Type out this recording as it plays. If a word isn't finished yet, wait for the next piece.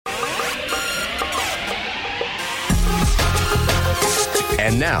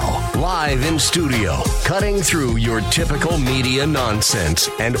And now, live in studio, cutting through your typical media nonsense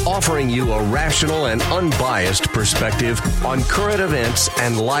and offering you a rational and unbiased perspective on current events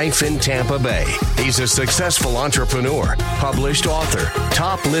and life in Tampa Bay. He's a successful entrepreneur, published author,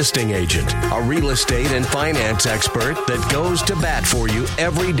 top listing agent, a real estate and finance expert that goes to bat for you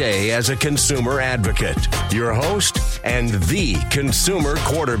every day as a consumer advocate. Your host and the consumer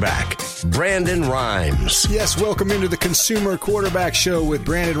quarterback, Brandon Rhymes. Yes, welcome into the Consumer Quarterback Show with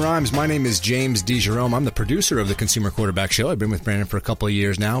Brandon Rhymes. My name is James DeJerome. I'm the producer of the Consumer Quarterback Show. I've been with Brandon for a couple of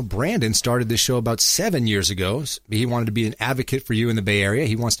years now. Brandon started this show about 7 years ago. He wanted to be an advocate for you in the Bay Area.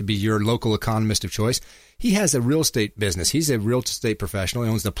 He wants to be your local economist of choice. He has a real estate business. He's a real estate professional.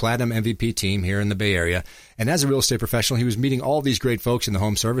 He owns the Platinum MVP team here in the Bay Area. And as a real estate professional, he was meeting all these great folks in the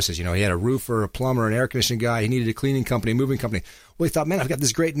home services. You know, he had a roofer, a plumber, an air conditioning guy. He needed a cleaning company, a moving company. Well, he thought, man, I've got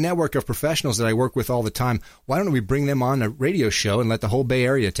this great network of professionals that I work with all the time. Why don't we bring them on a radio show and let the whole Bay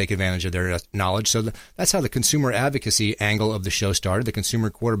Area take advantage of their knowledge? So that's how the consumer advocacy angle of the show started. The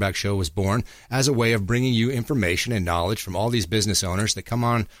Consumer Quarterback Show was born as a way of bringing you information and knowledge from all these business owners that come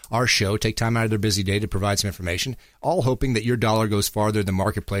on our show, take time out of their busy day to provide some information, all hoping that your dollar goes farther in the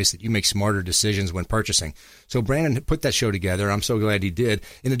marketplace, that you make smarter decisions when purchasing. So Brandon put that show together. I'm so glad he did.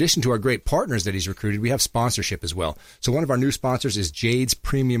 In addition to our great partners that he's recruited, we have sponsorship as well. So one of our new sponsors is Jade's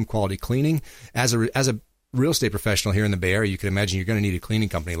Premium Quality Cleaning. As a real estate professional here in the Bay Area, you can imagine you're going to need a cleaning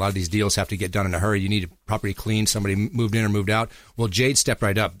company. A lot of these deals have to get done in a hurry. You need a property cleaned. Somebody moved in or moved out. Well, Jade stepped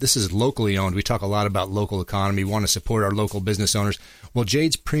right up. This is locally owned. We talk a lot about local economy. We want to support our local business owners. Well,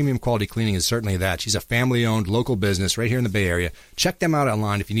 Jade's Premium Quality Cleaning is certainly that. She's a family-owned local business right here in the Bay Area. Check them out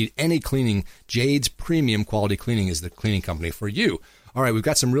online. If you need any cleaning, Jade's Premium Quality Cleaning is the cleaning company for you. All right, we've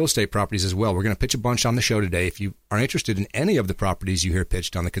got some real estate properties as well. We're going to pitch a bunch on the show today. If you are interested in any of the properties you hear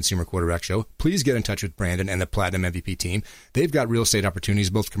pitched on the Consumer Quarterback Show, please get in touch with Brandon and the Platinum MVP team. They've got real estate opportunities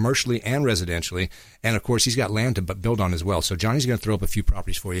both commercially and residentially. And, of course, he's got land to build on as well. So Johnny's going to throw up a few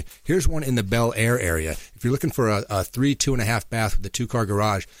properties for you. Here's one in the Bel Air area. If you're looking for a 2.5 bath with a 2-car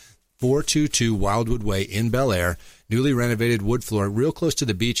garage, 422 Wildwood Way in Bel Air, newly renovated wood floor, real close to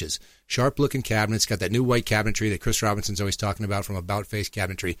the beaches. Sharp-looking cabinets, got that new white cabinetry that Chris Robinson's always talking about from About Face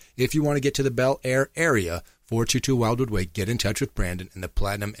Cabinetry. If you want to get to the Bel Air area, 422 Wildwood Way, get in touch with Brandon and the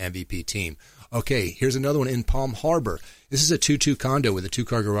Platinum MVP team. Okay, here's another one in Palm Harbor. This is a 2-2 condo with a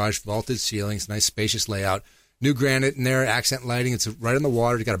 2-car garage, vaulted ceilings, nice spacious layout, new granite in there, accent lighting. It's right on the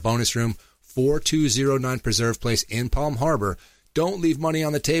water. You got a bonus room, 4209 Preserve Place in Palm Harbor. Don't leave money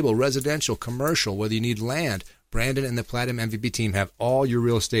on the table, residential, commercial, whether you need land. Brandon and the Platinum MVP team have all your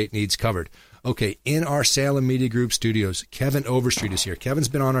real estate needs covered. Okay, in our Salem Media Group studios, Kevin Overstreet is here. Kevin's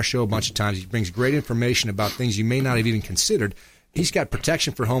been on our show a bunch of times. He brings great information about things you may not have even considered. He's got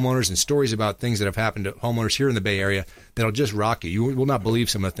protection for homeowners and stories about things that have happened to homeowners here in the Bay Area that'll just rock you. You will not believe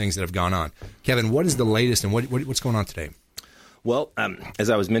some of the things that have gone on. Kevin, what is the latest and what's going on today? Well, as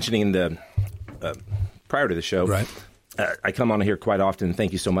I was mentioning in the prior to the show, right. I come on here quite often.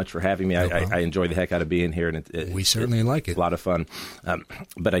 Thank you so much for having me. I enjoy the heck out of being here, and we certainly like it. A lot of fun.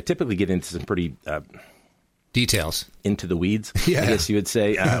 But I typically get into some pretty details, into the weeds. Yeah. I guess you would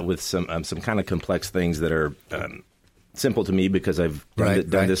say, with some kind of complex things that are simple to me because I've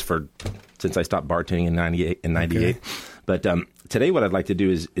done this since I stopped bartending in '98. Okay. But today, what I'd like to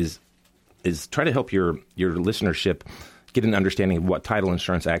do is try to help your listenership get an understanding of what title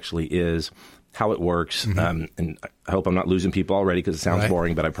insurance actually is, how it works, and I hope I'm not losing people already because it sounds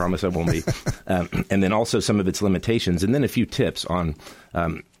boring, but I promise I won't be. And then also some of its limitations, and then a few tips on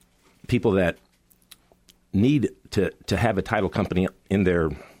people that need to have a title company in their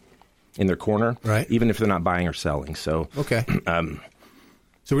corner, even if they're not buying or selling. So okay.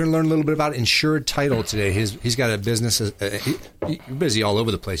 So we're going to learn a little bit about insured title today. He's got a business. You're busy all over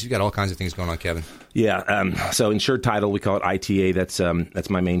the place. You've got all kinds of things going on, Kevin. Yeah. So insured title, we call it ITA. That's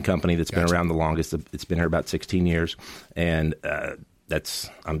my main company that's been around the longest. It's been here about 16 years, and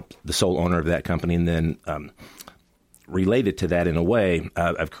I'm the sole owner of that company. And then related to that in a way,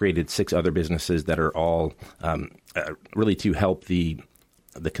 I've created 6 other businesses that are all really to help the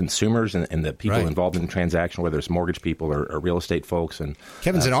consumers and the people involved in the transaction, whether it's mortgage people or real estate folks. And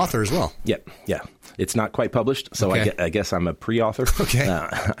Kevin's an author as well. Yeah. It's not quite published, so I guess I'm a pre-author. Okay.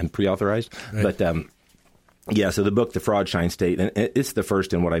 I'm pre-authorized. Right. But, so the book, The Fraud Shine State, and it's the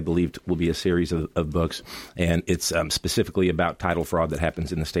first in what I believe will be a series of books, and it's specifically about title fraud that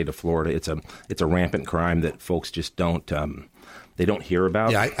happens in the state of Florida. It's a rampant crime that folks just don't they don't hear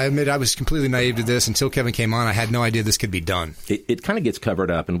about. Yeah, I admit I was completely naive to this. Until Kevin came on, I had no idea this could be done. It kind of gets covered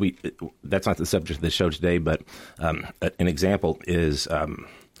up, and that's not the subject of the show today, but an example is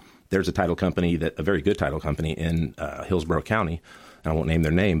there's a title company, a very good title company in Hillsborough County, I won't name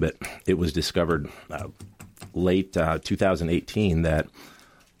their name, but it was discovered late 2018 that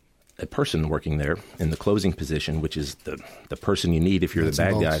a person working there in the closing position, which is the person you need if you're the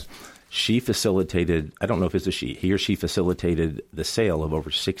bad guy, she facilitated, I don't know if it's a she, he or she facilitated the sale of over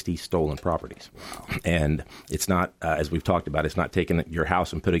 60 stolen properties. Wow. And it's not, as we've talked about, it's not taking your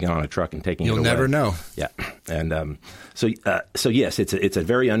house and putting it on a truck and taking it away. You'll never know. Yeah. And so yes, it's a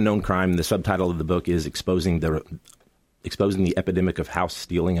very unknown crime. The subtitle of the book is Exposing the epidemic of house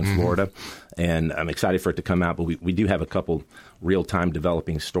stealing in Florida. And I'm excited for it to come out, but we do have a couple real-time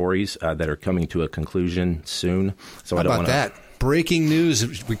developing stories that are coming to a conclusion soon. So How about that? Breaking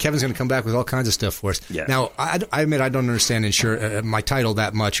news. Kevin's going to come back with all kinds of stuff for us. Yeah. Now, I admit I don't understand my title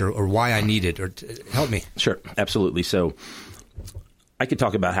that much or why I need it. Or help me. Sure. Absolutely. So I could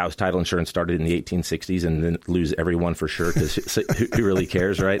talk about how title insurance started in the 1860s and then lose everyone for sure, because who really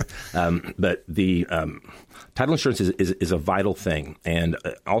cares, right? But the title insurance is a vital thing. And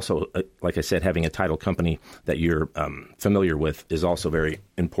also, like I said, having a title company that you're familiar with is also very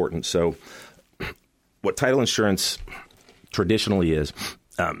important. So what title insurance traditionally is,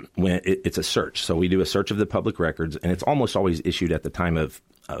 when it's a search. So we do a search of the public records, and it's almost always issued at the time of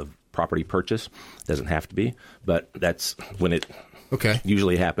property purchase. It doesn't have to be, but that's when it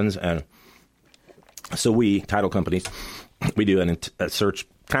usually happens. And so we, title companies, we do a search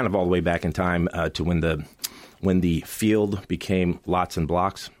kind of all the way back in time to when the field became lots and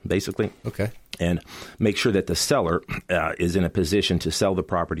blocks, basically. Okay. And make sure that the seller is in a position to sell the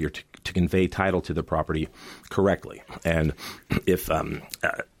property or to convey title to the property correctly. And if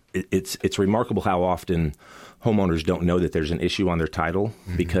it's remarkable how often homeowners don't know that there's an issue on their title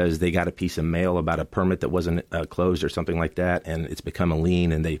because they got a piece of mail about a permit that wasn't closed or something like that, and it's become a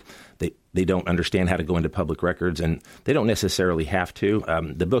lien, and they don't understand how to go into public records, and they don't necessarily have to.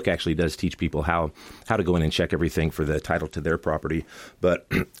 The book actually does teach people how to go in and check everything for the title to their property. But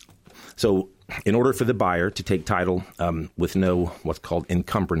so in order for the buyer to take title with no what's called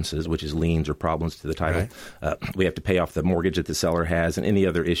encumbrances, which is liens or problems to the title, we have to pay off the mortgage that the seller has and any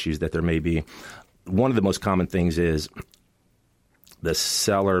other issues that there may be. One of the most common things is the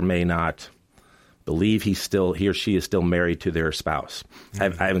seller may not believe he or she is still married to their spouse. I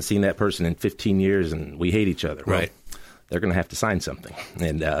haven't seen that person in 15 years and we hate each other. Right. Well, they're going to have to sign something,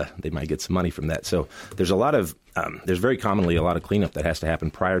 and they might get some money from that. So there's there's very commonly a lot of cleanup that has to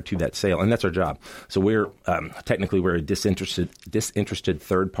happen prior to that sale, and that's our job. So we're a disinterested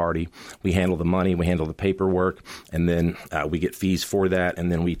third party. We handle the money, we handle the paperwork, and then we get fees for that,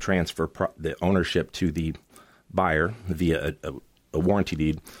 and then we transfer the ownership to the buyer via a warranty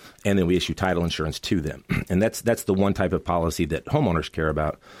deed, and then we issue title insurance to them. And that's the one type of policy that homeowners care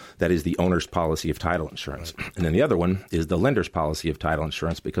about. That is the owner's policy of title insurance. Right. And then the other one is the lender's policy of title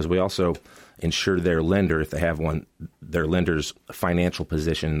insurance, because we also insure their lender, if they have one, their lender's financial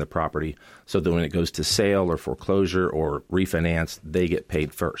position in the property, so that when it goes to sale or foreclosure or refinance, they get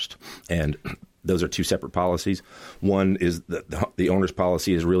paid first. And those are two separate policies. One is the owner's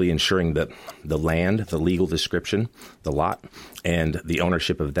policy is really ensuring that the land, the legal description, the lot, and the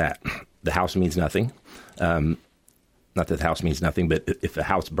ownership of that. The house means nothing. Not that the house means nothing, but if the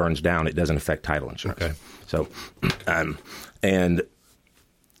house burns down, it doesn't affect title insurance. Okay. So, and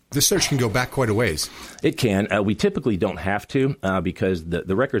this search can go back quite a ways. It can. We typically don't have to because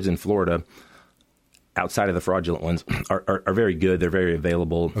the records in Florida, outside of the fraudulent ones, are very good. They're very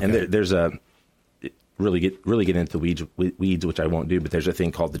available, and there's a really get into the weeds, which I won't do, but there's a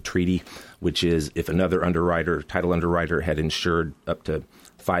thing called the treaty, which is if another title underwriter had insured up to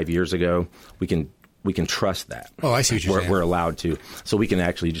 5 years ago, we can trust that. Oh, I see what you're saying. We're allowed to, so we can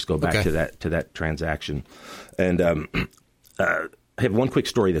actually just go back to that transaction. And I have one quick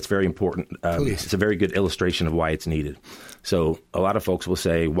story that's very important. It's a very good illustration of why it's needed. So a lot of folks will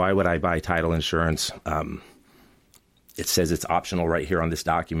say, "Why would I buy title insurance?" It says it's optional right here on this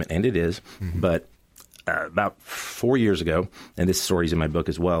document, and it is, but about 4 years ago, and this story's in my book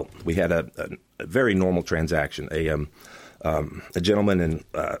as well, we had a very normal transaction. A gentleman and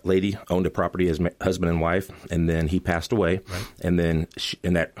lady owned a property as husband and wife, and then he passed away, and then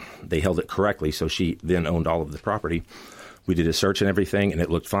they held it correctly, so she then owned all of the property. We did a search and everything, and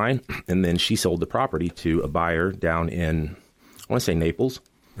it looked fine, and then she sold the property to a buyer down in, I want to say Naples.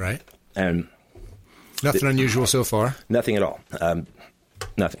 Right. And nothing unusual so far? Nothing at all.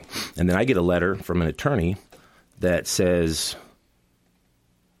 Nothing. And then I get a letter from an attorney that says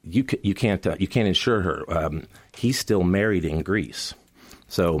you can't insure her. He's still married in Greece.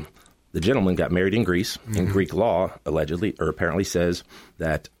 So the gentleman got married in Greece. In Greek law, allegedly or apparently says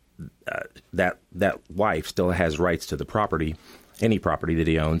that that wife still has rights to the property, any property that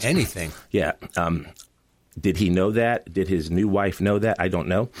he owns. Anything. Yeah. Did he know that? Did his new wife know that? I don't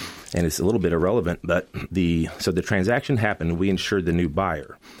know. And it's a little bit irrelevant. But the transaction happened. We insured the new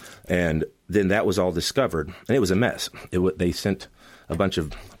buyer. And then that was all discovered. And it was a mess. They sent a bunch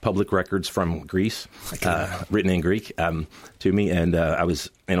of public records from Greece, written in Greek, to me. And I was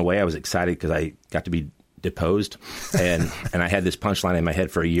excited because I got to be deposed. And I had this punchline in my head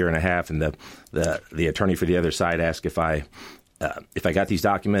for a year and a half. And the attorney for the other side asked if I got these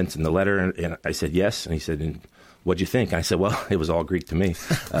documents and the letter, and I said yes. And he said, and what'd you think? And I said, well, it was all Greek to me.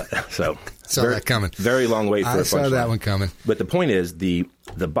 Saw that coming. Very long wait for a punchline. I saw that one coming. But the point is, the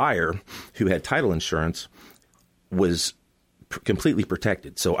buyer who had title insurance was completely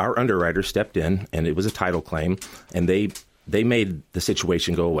protected. So our underwriter stepped in, and it was a title claim, and they made the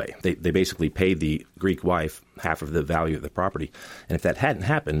situation go away. They basically paid the Greek wife half of the value of the property. And if that hadn't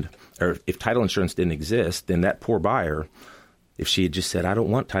happened, or if title insurance didn't exist, then that poor buyer, if she had just said, I don't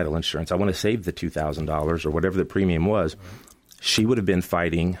want title insurance, I want to save the $2,000 or whatever the premium was, she would have been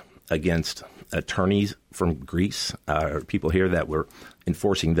fighting against attorneys from Greece, or people here that were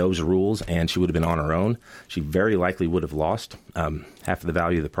enforcing those rules, and she would have been on her own. She very likely would have lost half of the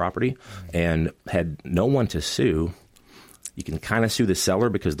value of the property and had no one to sue. You can kind of sue the seller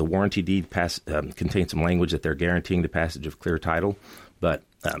because the warranty deed contains some language that they're guaranteeing the passage of clear title, but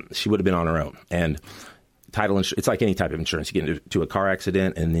she would have been on her own. And title insurance, it's like any type of insurance. You get into a car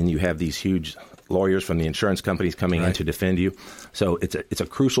accident, and then you have these huge lawyers from the insurance companies coming in to defend you. So it's a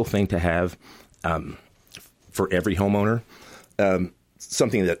crucial thing to have for every homeowner.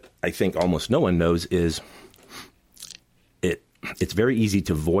 Something that I think almost no one knows is it's very easy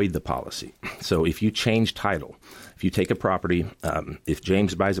to void the policy. So if you change title, if you take a property, if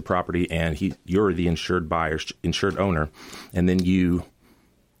James buys a property and you're the insured buyer, insured owner, and then you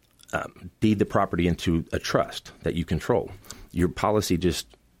deed the property into a trust that you control, your policy just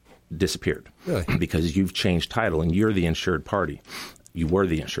disappeared. Really? Because you've changed title and you're the insured party. You were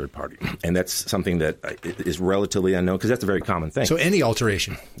the insured party. And that's something that is relatively unknown because that's a very common thing. So any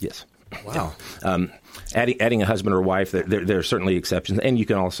alteration? Yes. Wow. Adding a husband or wife, there are certainly exceptions. And you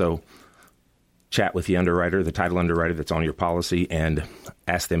can also chat with the underwriter, the title underwriter that's on your policy, and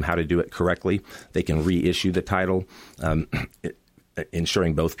ask them how to do it correctly. They can reissue the title,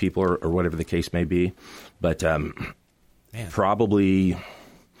 insuring both people or whatever the case may be. But probably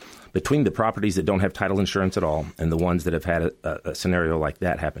between the properties that don't have title insurance at all and the ones that have had a scenario like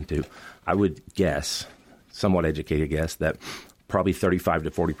that happen to, I would guess, somewhat educated guess, that probably 35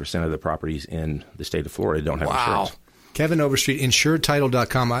 to 40% of the properties in the state of Florida don't have insurance. Kevin Overstreet,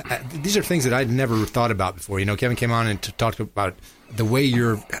 insuredtitle.com. These are things that I'd never thought about before. You know, Kevin came on and talked about the way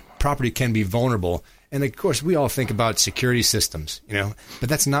your property can be vulnerable. And, of course, we all think about security systems, you know, but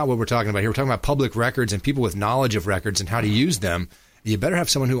that's not what we're talking about here. We're talking about public records and people with knowledge of records and how to use them. You better have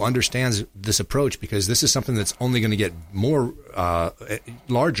someone who understands this approach because this is something that's only going to get more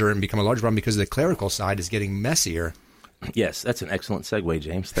larger and become a larger problem because the clerical side is getting messier. Yes, that's an excellent segue,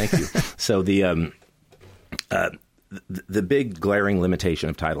 James. Thank you. So the big glaring limitation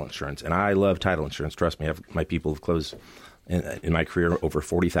of title insurance, and I love title insurance. Trust me, my people have closed in my career over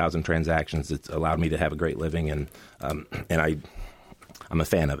 40,000 transactions. It's allowed me to have a great living, and I'm a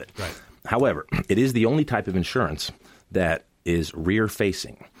fan of it. Right. However, it is the only type of insurance that is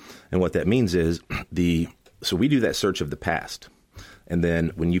rear-facing, and what that means is so we do that search of the past, and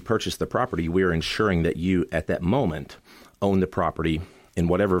then when you purchase the property, we're ensuring that you at that moment own the property in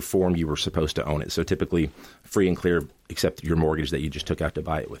whatever form you were supposed to own it. So typically free and clear, except your mortgage that you just took out to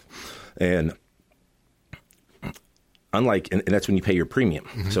buy it with. And and that's when you pay your premium.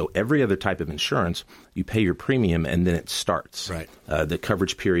 Mm-hmm. So every other type of insurance, you pay your premium and then it starts. Right. The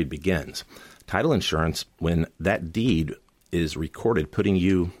coverage period begins. Title insurance, when that deed is recorded, putting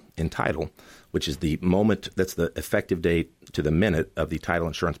you in title, which is the moment, that's the effective date to the minute of the title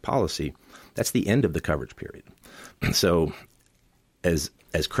insurance policy, that's the end of the coverage period. So as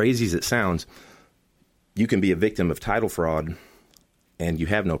crazy as it sounds, you can be a victim of title fraud and you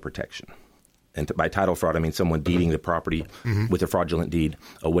have no protection. And by title fraud, I mean someone deeding the property with a fraudulent deed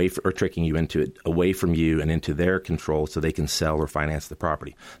or tricking you into it, away from you and into their control so they can sell or finance the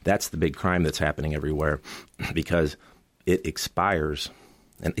property. That's the big crime that's happening everywhere because it expires.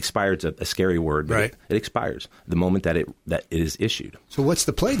 And expired's a scary word, but right. It expires the moment that it is issued. So what's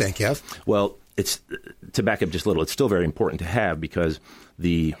the play then, Kev? Well, it's to back up just a little. It's still very important to have because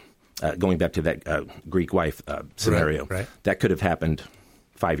going back to that Greek wife scenario, right. That could have happened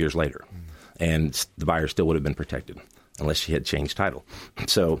 5 years later, and the buyer still would have been protected unless she had changed title.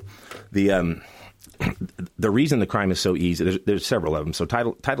 So the reason the crime is so easy, there's several of them. So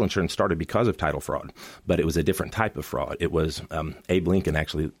title insurance started because of title fraud, but it was a different type of fraud. It was Abe Lincoln,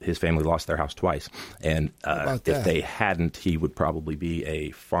 actually, his family lost their house twice. And if they hadn't, he would probably be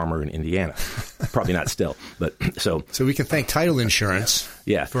a farmer in Indiana. Probably not still. But so we can thank title insurance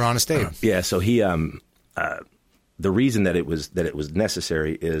for honest Abe. So he the reason that it was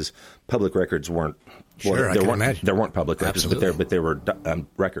necessary is public records weren't. Sure, there weren't public records, Absolutely. but there were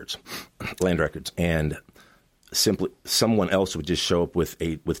records, land records, and simply someone else would just show up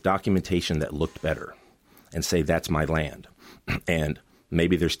with documentation that looked better, and say that's my land, and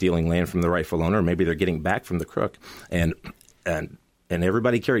maybe they're stealing land from the rightful owner, maybe they're getting back from the crook, and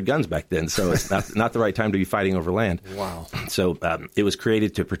everybody carried guns back then, so it's not the right time to be fighting over land. Wow. So it was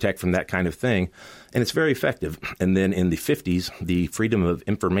created to protect from that kind of thing, and it's very effective. And then in the 50s, the Freedom of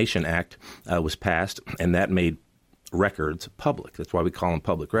Information Act was passed, and that made records public. That's why we call them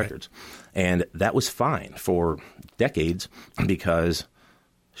public records. And that was fine for decades because,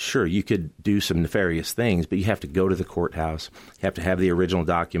 sure, you could do some nefarious things, but you have to go to the courthouse. You have to have the original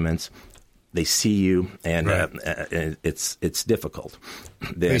documents. They see you, and it's difficult.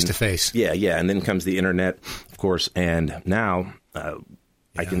 Face to face. Yeah, and then comes the internet, of course, and now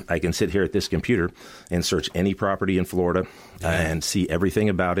I can sit here at this computer and search any property in Florida and see everything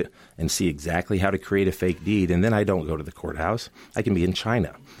about it and see exactly how to create a fake deed, and then I don't go to the courthouse. I can be in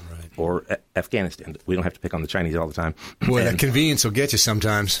China. Or Afghanistan. We don't have to pick on the Chinese all the time. Boy, that convenience will get you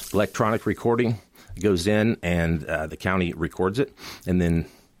sometimes. Electronic recording goes in, and the county records it, and then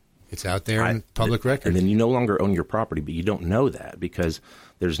it's out there in public record. And then you no longer own your property, but you don't know that because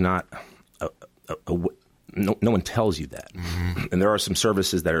there's not no one tells you that. Mm-hmm. And there are some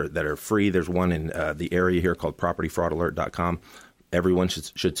services that are free. There's one in the area here called propertyfraudalert.com. Everyone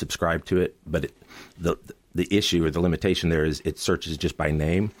should subscribe to it, but the issue or the limitation there is it searches just by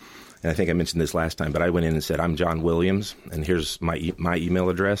name. And I think I mentioned this last time, but I went in and said, I'm John Williams, and here's my email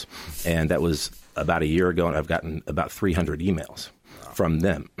address. And that was about a year ago, and I've gotten about 300 emails from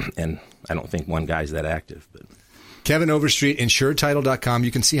them, and I don't think one guy's that active. But Kevin Overstreet, InsuredTitle.com.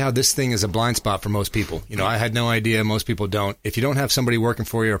 You can see how this thing is a blind spot for most people. I had no idea. Most people don't. If you don't have somebody working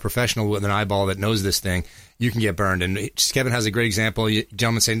for you or a professional with an eyeball that knows this thing, you can get burned. And Kevin has a great example.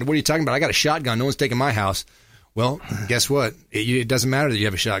 Gentleman saying, what are you talking about? I got a shotgun. No one's taking my house. Well, guess what? It doesn't matter that you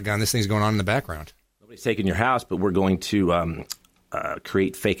have a shotgun. This thing's going on in the background. Nobody's taking your house, but we're going to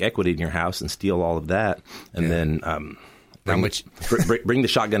create fake equity in your house and steal all of that, and then bring the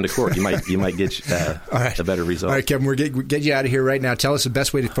shotgun to court. You might get a better result. All right, Kevin, we're get you out of here right now. Tell us the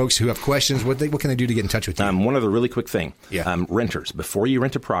best way to folks who have questions. What can they do to get in touch with you? One other really quick thing. Renters, before you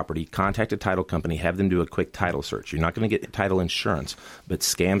rent a property, contact a title company. Have them do a quick title search. You're not going to get title insurance, but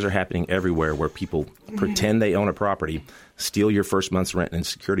scams are happening everywhere where people pretend they own a property, steal your first month's rent and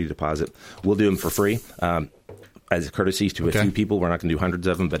security deposit. We'll do them for free. As a courtesy to a few people. We're not going to do hundreds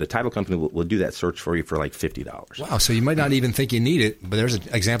of them, but a title company will do that search for you for like $50. Wow, so you might not even think you need it, but there's an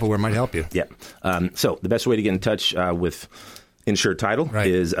example where it might help you. Yeah. So the best way to get in touch with Insured Title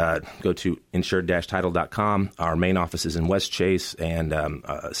is go to insured-title.com. Our main office is in West Chase and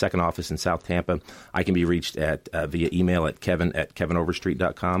second office in South Tampa. I can be reached at via email at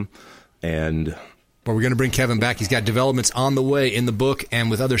kevin@kevinoverstreet.com. And But we're going to bring Kevin back. He's got developments on the way in the book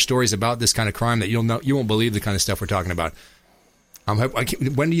and with other stories about this kind of crime that you won't believe the kind of stuff we're talking about.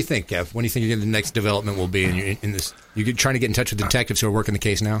 When do you think, Kev? When do you think the next development will be in this? You're trying to get in touch with the detectives who are working the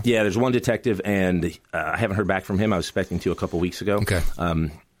case now? Yeah, there's one detective, and I haven't heard back from him. I was expecting to a couple weeks ago. Okay. I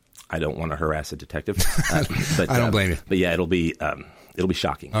don't want to harass a detective. But I don't blame you. But yeah, it'll be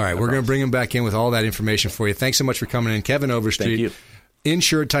shocking. All right, we're going to bring him back in with all that information for you. Thanks so much for coming in, Kevin Overstreet. Thank you.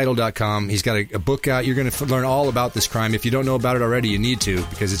 InsuredTitle.com. He's got a book out. You're going to learn all about this crime. If you don't know about it already, you need to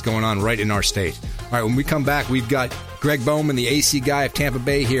because it's going on right in our state. All right, when we come back, we've got Greg Bowman, the AC guy of Tampa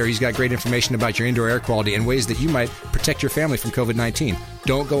Bay here. He's got great information about your indoor air quality and ways that you might protect your family from COVID-19.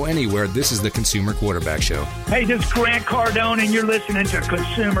 Don't go anywhere. This is the Consumer Quarterback Show. Hey, this is Grant Cardone, and you're listening to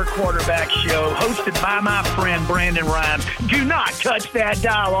Consumer Quarterback Show, hosted by my friend Brandon Rhymes. Do not touch that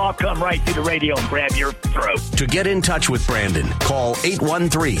dial. I'll come right through the radio and grab your throat. To get in touch with Brandon, call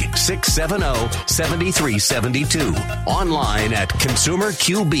 813-670-7372. Online at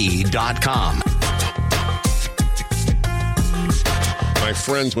consumerqb.com. My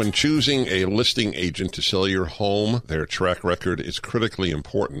friends, when choosing a listing agent to sell your home, their track record is critically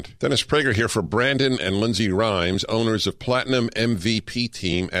important. Dennis Prager here for Brandon and Lindsay Rhymes, owners of Platinum MVP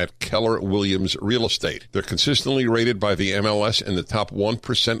Team at Keller Williams Real Estate. They're consistently rated by the MLS in the top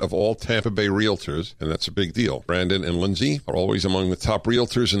 1% of all Tampa Bay realtors, and that's a big deal. Brandon and Lindsay are always among the top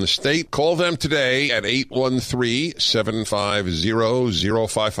realtors in the state. Call them today at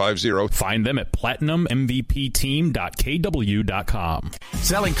 813-750-0550. Find them at platinummvpteam.kw.com.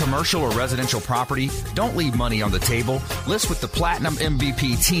 Selling commercial or residential property? Don't leave money on the table. List with the Platinum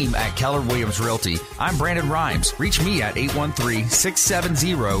MVP Team at Keller Williams Realty. I'm Brandon Rhymes. Reach me at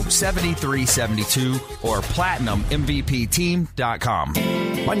 813-670-7372 or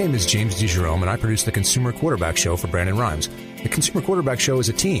platinummvpteam.com. My name is James DeJerome, and I produce the Consumer Quarterback Show for Brandon Rhymes. The Consumer Quarterback Show is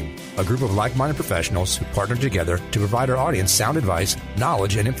a team, a group of like-minded professionals who partner together to provide our audience sound advice,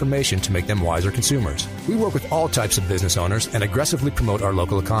 knowledge, and information to make them wiser consumers. We work with all types of business owners and aggressively promote our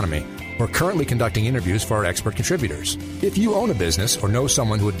local economy. We're currently conducting interviews for our expert contributors. If you own a business or know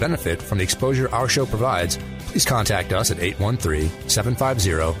someone who would benefit from the exposure our show provides, please contact us at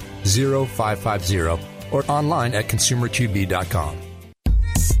 813-750-0550 or online at consumerqb.com.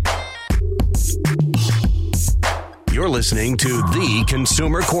 You're listening to the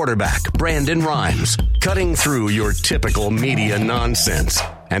Consumer Quarterback, Brandon Rhymes, cutting through your typical media nonsense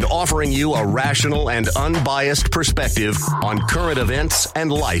and offering you a rational and unbiased perspective on current events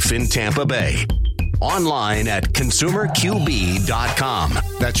and life in Tampa Bay. Online at consumerqb.com.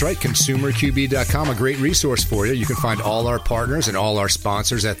 That's right, consumerqb.com, a great resource for you. You can find all our partners and all our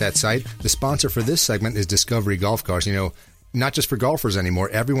sponsors at that site. The sponsor for this segment is Discovery Golf Cars. You know, not just for golfers anymore.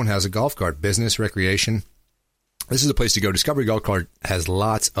 Everyone has a golf cart, business, recreation. This is the place to go. Discovery Golf Cart has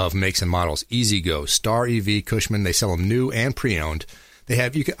lots of makes and models. Easy Go, Star EV, Cushman. They sell them new and pre-owned. They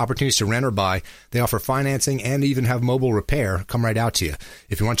have opportunities to rent or buy. They offer financing and even have mobile repair come right out to you.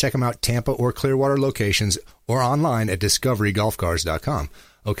 If you want to check them out, Tampa or Clearwater locations or online at discoverygolfcars.com.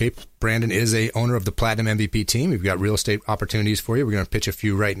 Okay, Brandon is a owner of the Platinum MVP Team. We've got real estate opportunities for you. We're going to pitch a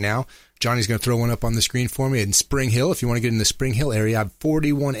few right now. Johnny's going to throw one up on the screen for me in Spring Hill. If you want to get in the Spring Hill area, I have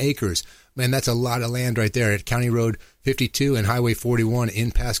 41 acres. Man, that's a lot of land right there at County Road 52 and Highway 41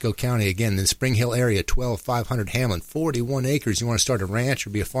 in Pasco County. Again, in the Spring Hill area, 12500 Hamlin, 41 acres. You want to start a ranch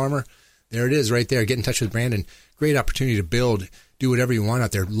or be a farmer? There it is right there. Get in touch with Brandon. Great opportunity to build, do whatever you want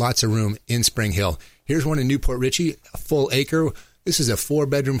out there. Lots of room in Spring Hill. Here's one in Newport Richey, a full acre. This is a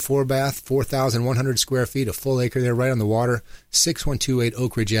 4-bedroom, 4-bath, 4,100 square feet, a full acre there right on the water, 6128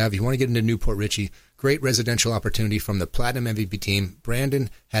 Oak Ridge Ave. You want to get into Newport Richey, great residential opportunity from the Platinum MVP Team.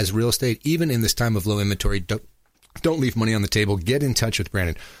 Brandon has real estate, even in this time of low inventory. Don't leave money on the table. Get in touch with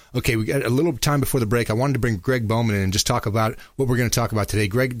Brandon. Okay, we got a little time before the break. I wanted to bring Greg Bowman in and just talk about what we're going to talk about today.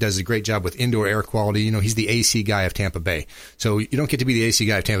 Greg does a great job with indoor air quality. You know, he's the AC guy of Tampa Bay. So you don't get to be the AC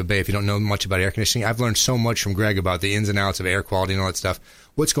guy of Tampa Bay if you don't know much about air conditioning. I've learned so much from Greg about the ins and outs of air quality and all that stuff.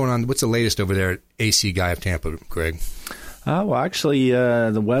 What's going on? What's the latest over there at AC guy of Tampa, Greg? Well, actually,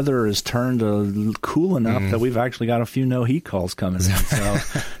 the weather has turned cool enough that we've actually got a few no heat calls coming in.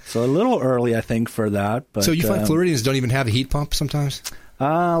 So a little early, I think, for that. But, so you find Floridians don't even have a heat pump sometimes?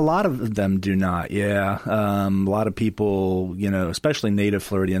 A lot of them do not, yeah. A lot of people, you know, especially native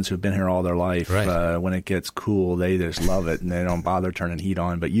Floridians who've been here all their life, right. When it gets cool, they just love it, and they don't bother turning heat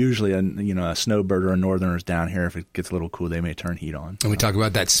on. But usually, a snowbird or a northerner's down here, if it gets a little cool, they may turn heat on. And we talk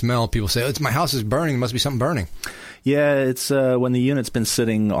about that smell. People say, "It's my house is burning. There must be something burning." Yeah, it's when the unit's been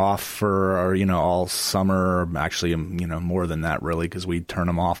sitting off for, all summer, actually, more than that, really, because we turn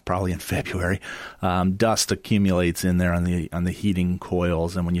them off probably in February. Dust accumulates in there on the heating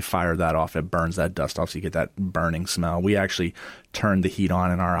coils, and when you fire that off, it burns that dust off, so you get that burning smell. We actually turned the heat on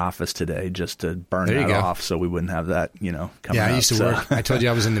in our office today just to burn that off so we wouldn't have that, coming out. Yeah, I used to work. I told you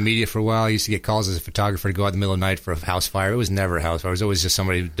I was in the media for a while. I used to get calls as a photographer to go out in the middle of the night for a house fire. It was never a house fire. It was always just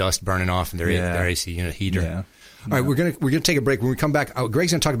somebody dust burning off in their AC unit heater. Yeah. All right, we're gonna take a break. When we come back,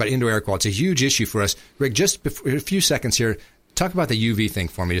 Greg's gonna talk about indoor air quality. It's a huge issue for us. Greg, just a few seconds here. Talk about the UV thing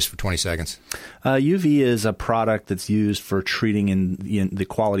for me, just for 20 seconds. UV is a product that's used for treating in the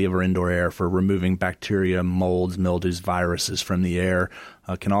quality of our indoor air, for removing bacteria, molds, mildews, viruses from the air.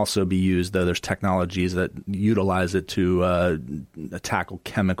 Can also be used, though there's technologies that utilize it to tackle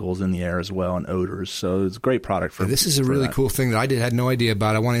chemicals in the air as well and odors. So it's a great product for This is a really cool thing that I had no idea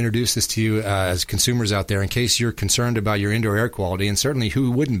about. I want to introduce this to you as consumers out there in case you're concerned about your indoor air quality, and certainly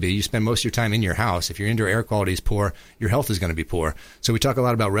who wouldn't be? You spend most of your time in your house. If your indoor air quality is poor, your health is going to be poor. So we talk a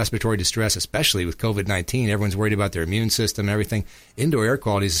lot about respiratory distress, especially with COVID-19. Everyone's worried about their immune system and everything. Indoor air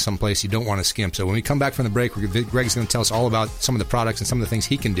quality is someplace you don't want to skimp. So when we come back from the break, Greg's going to tell us all about some of the products and some of the things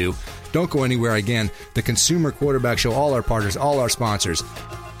he can do. Don't go anywhere. Again, the Consumer Quarterback Show, all our partners, all our sponsors.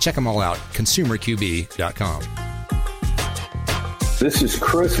 Check them all out, consumerqb.com. This is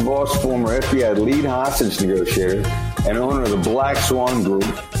Chris Voss, former FBI lead hostage negotiator and owner of the Black Swan Group,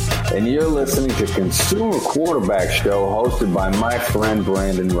 and you're listening to Consumer Quarterback Show hosted by my friend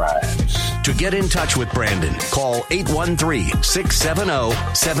Brandon Rhymes. To get in touch with Brandon, call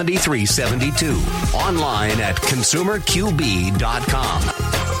 813-670-7372. Online at consumerqb.com.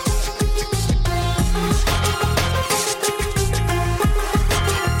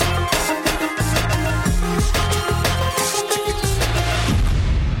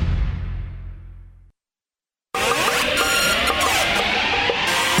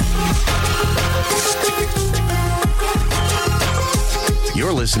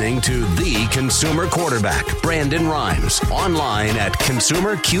 Listening to The Consumer Quarterback, Brandon Rhymes, online at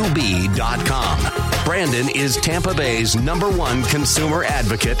consumerqb.com. Brandon is Tampa Bay's #1 consumer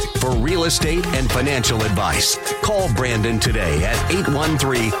advocate for real estate and financial advice. Call Brandon today at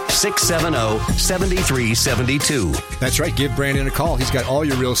 813-670-7372. That's right. Give Brandon a call. He's got all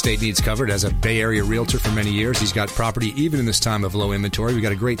your real estate needs covered. As a Bay Area realtor for many years, he's got property even in this time of low inventory. We've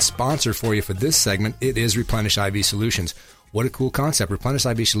got a great sponsor for you for this segment. It is Replenish IV Solutions. What a cool concept. Replenish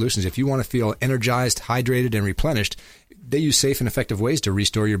IV Solutions. If you want to feel energized, hydrated, and replenished, they use safe and effective ways to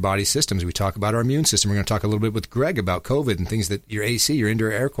restore your body's systems. We talk about our immune system. We're going to talk a little bit with Greg about COVID and things that your AC, your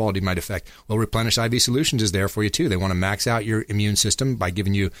indoor air quality might affect. Well, Replenish IV Solutions is there for you, too. They want to max out your immune system by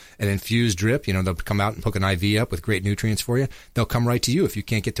giving you an infused drip. You know, they'll come out and hook an IV up with great nutrients for you. They'll come right to you if you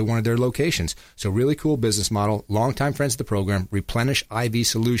can't get to one of their locations. So really cool business model. Longtime friends of the program,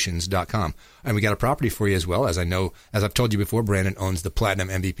 replenishivsolutions.com. And we got a property for you as well. As I've told you before, Brandon owns the Platinum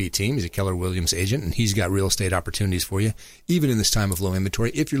MVP team. He's a Keller Williams agent, and he's got real estate opportunities for you, even in this time of low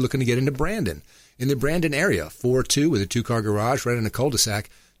inventory, if you're looking to get into Brandon. In the Brandon area, 4-2 with a 2-car garage right in a cul-de-sac,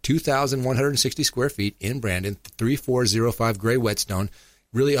 2,160 square feet in Brandon, 3405 gray whetstone.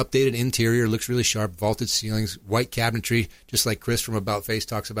 Really updated interior, looks really sharp, vaulted ceilings, white cabinetry, just like Chris from About Face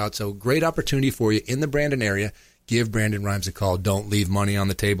talks about. So great opportunity for you in the Brandon area. Give Brandon Rhymes a call. Don't leave money on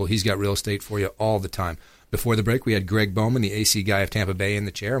the table. He's got real estate for you all the time. Before the break, we had Greg Bowman, the AC guy of Tampa Bay, in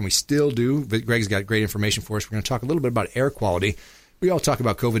the chair, and we still do. But Greg's got great information for us. We're going to talk a little bit about air quality. We all talk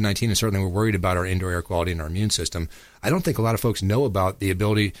about COVID-19, and certainly we're worried about our indoor air quality and our immune system. I don't think a lot of folks know about the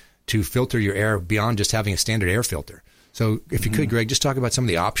ability to filter your air beyond just having a standard air filter. So if you could, Greg, just talk about some of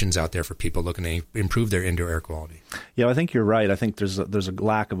the options out there for people looking to improve their indoor air quality. Yeah, I think you're right. I think there's a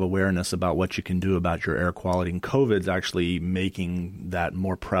lack of awareness about what you can do about your air quality, and COVID's actually making that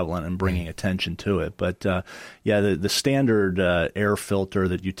more prevalent and bringing attention to it. But the standard air filter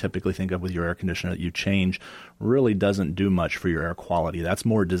that you typically think of with your air conditioner that you change really doesn't do much for your air quality. That's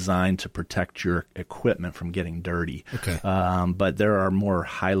more designed to protect your equipment from getting dirty. Okay. But there are more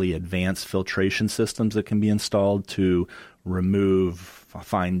highly advanced filtration systems that can be installed to remove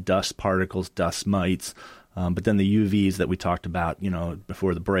fine dust particles, dust mites. But then the UVs that we talked about,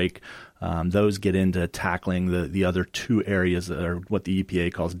 before the break, those get into tackling the other two areas that are what the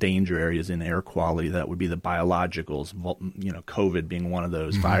EPA calls danger areas in air quality. That would be the biologicals, COVID being one of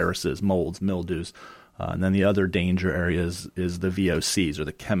those, viruses, molds, mildews. And then the other danger areas is the VOCs, or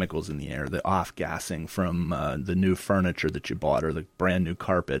the chemicals in the air, the off-gassing from the new furniture that you bought or the brand new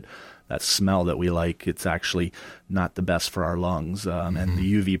carpet. That smell that we like, it's actually not the best for our lungs. And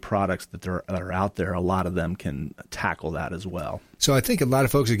the UV products that are out there, a lot of them can tackle that as well. So I think a lot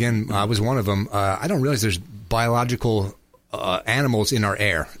of folks, again, I was one of them, I don't realize there's biological animals in our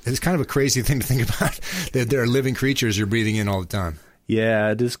air. It's kind of a crazy thing to think about, that there are living creatures you're breathing in all the time.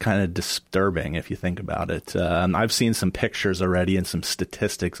 Yeah, it is kind of disturbing if you think about it. I've seen some pictures already and some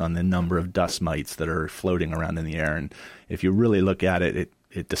statistics on the number of dust mites that are floating around in the air. And if you really look at it,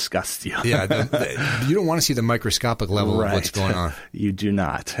 it disgusts you. Yeah, you don't want to see the microscopic level of what's going on. You do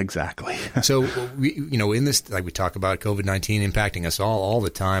not, exactly. So, in this, like we talk about COVID-19 impacting us all the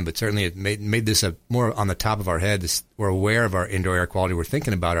time, but certainly it made this more on the top of our head. We're aware of our indoor air quality. We're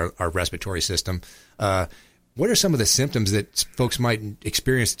thinking about our respiratory system. What are some of the symptoms that folks might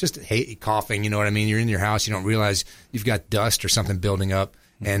experience? Just coughing, you know what I mean? You're in your house, you don't realize you've got dust or something building up,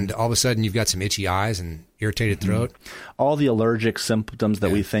 and all of a sudden you've got some itchy eyes and irritated throat. All the allergic symptoms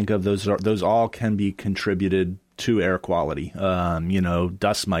that we think of, those all can be contributed to air quality.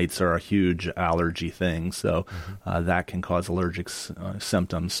 Dust mites are a huge allergy thing, so that can cause allergic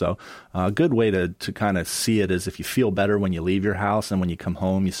symptoms. So a good way to kind of see it is if you feel better when you leave your house and when you come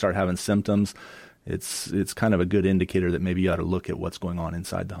home you start having symptoms. It's kind of a good indicator that maybe you ought to look at what's going on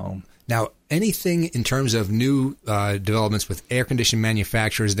inside the home. Now, anything in terms of new developments with air conditioning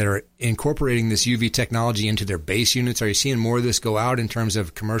manufacturers that are incorporating this UV technology into their base units? Are you seeing more of this go out in terms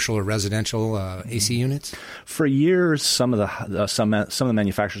of commercial or residential AC units? For years, some of the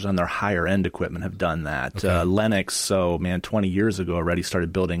manufacturers on their higher end equipment have done that. Okay. Lennox, 20 years ago already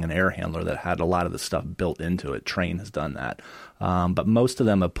started building an air handler that had a lot of the stuff built into it. Trane has done that. But most of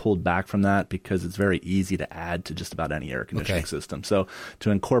them have pulled back from that because it's very easy to add to just about any air conditioning system. So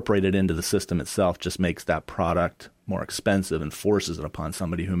to incorporate it into the system itself just makes that product more expensive and forces it upon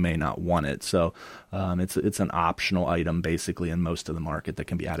somebody who may not want it. So it's an optional item basically in most of the market that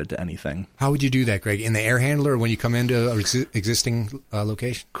can be added to anything. How would you do that, Greg? In the air handler when you come into an existing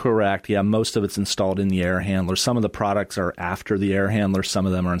location? Correct. Yeah, most of it's installed in the air handler. Some of the products are after the air handler. Some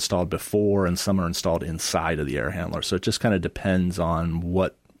of them are installed before, and some are installed inside of the air handler. So it just kind of depends on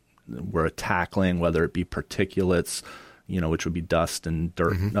what we're tackling, whether it be particulates, which would be dust and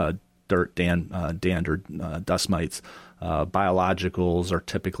dirt, dander, dust mites. Biologicals are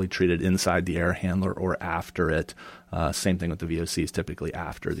typically treated inside the air handler or after it. Same thing with the VOCs, typically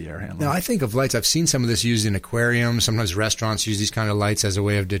after the air handler. Now, I think of lights. I've seen some of this used in aquariums. Sometimes restaurants use these kind of lights as a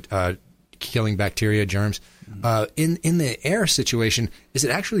way of killing bacteria, germs. In the air situation, is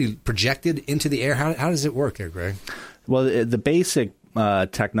it actually projected into the air? How does it work there, Greg? Well, the basic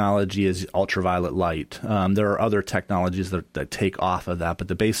technology is ultraviolet light. There are other technologies that take off of that, but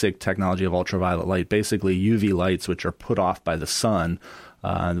the basic technology of ultraviolet light, basically UV lights, which are put off by the sun,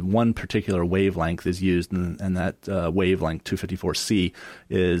 one particular wavelength is used, and that wavelength, 254C,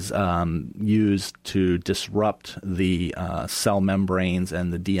 is used to disrupt the cell membranes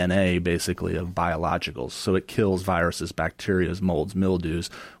and the DNA, basically, of biologicals. So it kills viruses, bacteria, molds,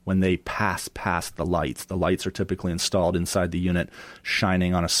 mildews when they pass past the lights. The lights are typically installed inside the unit,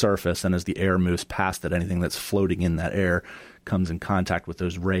 shining on a surface, and as the air moves past it, anything that's floating in that air comes in contact with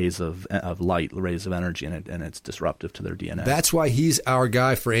those rays of light, rays of energy, and it's disruptive to their DNA. That's why he's our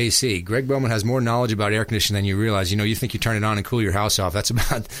guy for AC. Greg Bowman has more knowledge about air conditioning than you realize. You think you turn it on and cool your house off.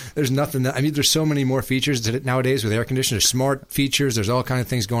 There's nothing there's so many more features nowadays with air conditioning. There's smart features. There's all kinds of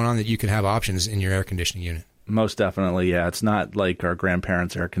things going on that you can have options in your air conditioning unit. Most definitely, yeah. It's not like our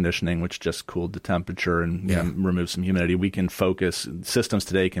grandparents' air conditioning, which just cooled the temperature and removed some humidity. We can focus. Systems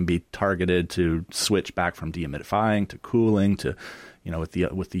today can be targeted to switch back from dehumidifying to cooling to, with the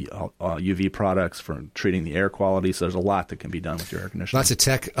UV products for treating the air quality. So there's a lot that can be done with your air conditioning. Lots of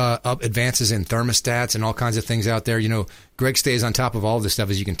tech advances in thermostats and all kinds of things out there. Greg stays on top of all this stuff,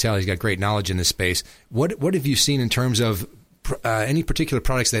 as you can tell. He's got great knowledge in this space. What have you seen in terms of any particular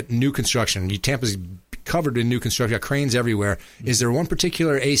products that new construction? Tampa's covered in new construction, got cranes everywhere. Is there one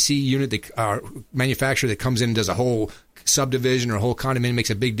particular AC unit manufacturer that comes in and does a whole subdivision or a whole condominium,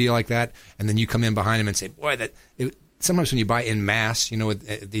 makes a big deal like that, and then you come in behind him and say, boy, sometimes when you buy in mass,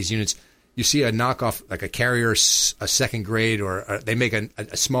 with these units, you see a knockoff, like a Carrier, a second grade, or they make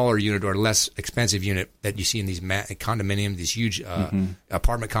a smaller unit or a less expensive unit that you see in these condominiums, these huge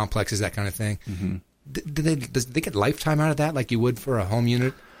apartment complexes, that kind of thing. Mm-hmm. Do they get lifetime out of that like you would for a home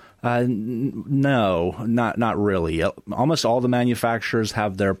unit? No, not really. Almost all the manufacturers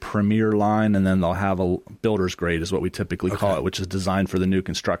have their premier line, and then they'll have a builder's grade is what we typically call it, which is designed for the new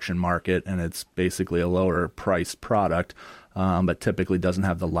construction market, and it's basically a lower priced product, but typically doesn't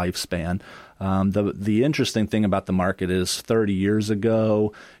have the lifespan. The interesting thing about the market is 30 years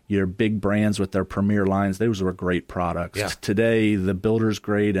ago, your big brands with their premier lines, those were great products. Yeah. Today, the builder's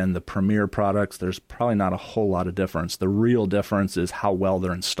grade and the premier products, there's probably not a whole lot of difference. The real difference is how well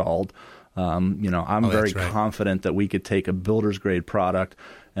they're installed. I'm very confident that we could take a builder's grade product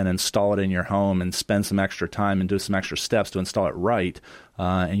and install it in your home and spend some extra time and do some extra steps to install it right,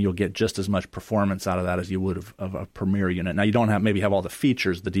 and you'll get just as much performance out of that as you would of a premier unit. Now, you don't have all the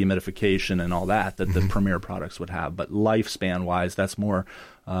features, the dehumidification and all that the premier products would have, but lifespan-wise, that's more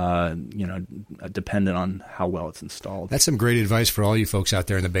dependent on how well it's installed. That's some great advice for all you folks out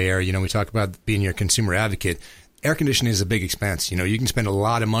there in the Bay Area. We talk about being your consumer advocate. Air conditioning is a big expense. You can spend a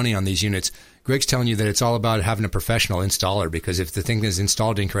lot of money on these units. Greg's telling you that it's all about having a professional installer, because if the thing is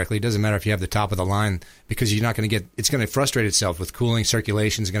installed incorrectly, it doesn't matter if you have the top of the line, because you're not going to it's going to frustrate itself with cooling.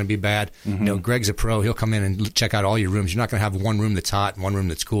 Circulation is going to be bad. Mm-hmm. Greg's a pro. He'll come in and check out all your rooms. You're not going to have one room that's hot and one room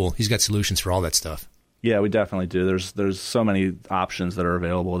that's cool. He's got solutions for all that stuff. Yeah, we definitely do. There's so many options that are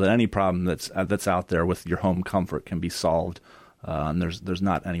available that any problem that's out there with your home comfort can be solved. There's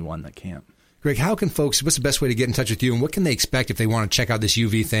not anyone that can't. Greg, what's the best way to get in touch with you, and what can they expect if they want to check out this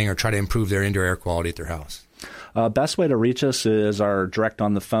UV thing or try to improve their indoor air quality at their house? Best way to reach us is our direct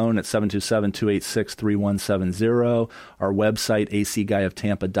on the phone at 727-286-3170. Our website,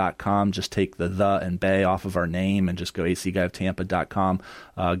 acguyoftampa.com. Just take the and bay off of our name and just go acguyoftampa.com.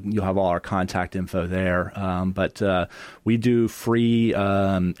 You'll have all our contact info there. But we do free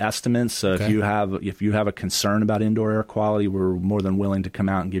estimates. So if you have a concern about indoor air quality, we're more than willing to come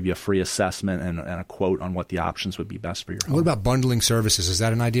out and give you a free assessment and a quote on what the options would be best for your home. What about bundling services? Is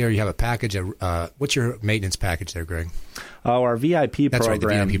that an idea? Or you have a package? What's your maintenance package there, Greg? Our VIP That's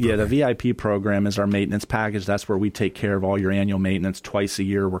program. Right, the VIP program. Yeah, the VIP program is our maintenance package. That's where we take care of all your annual maintenance. Twice a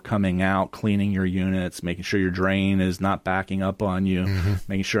year, we're coming out, cleaning your units, making sure your drain is not backing up on you,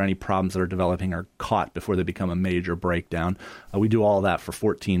 making sure any problems that are developing are caught before they become a major breakdown. We do all that for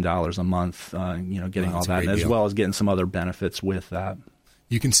 $14 a month, getting all that, as well as getting some other benefits with that.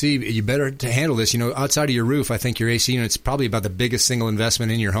 You can see you better to handle this. Outside of your roof, I think your AC unit's probably about the biggest single investment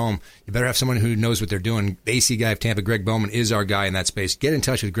in your home. You better have someone who knows what they're doing. The AC guy of Tampa, Greg Bowman, is our guy in that space. Get in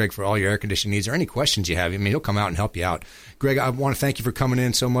touch with Greg for all your air conditioning needs or any questions you have. I mean, he'll come out and help you out. Greg, I want to thank you for coming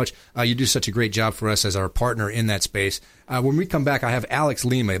in so much. You do such a great job for us as our partner in that space. When we come back, I have Alex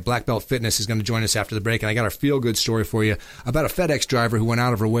Lima, Black Belt Fitness, is going to join us after the break, and I got our feel-good story for you about a FedEx driver who went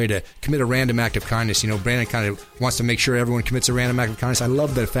out of her way to commit a random act of kindness. Brandon kind of wants to make sure everyone commits a random act of kindness. I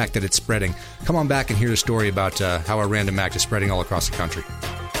love the fact that it's spreading. Come on back and hear the story about how our random act is spreading all across the country.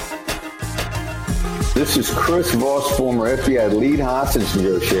 This is Chris Voss, former FBI lead hostage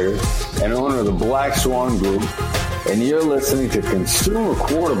negotiator and owner of the Black Swan Group, and you're listening to Consumer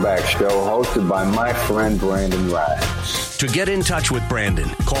Quarterback Show hosted by my friend Brandon Rhymes. To get in touch with Brandon,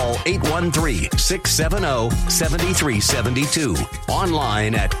 call 813-670-7372.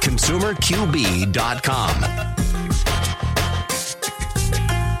 Online at consumerqb.com.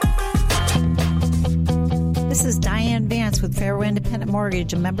 This is Diane Vance with Fairway Independent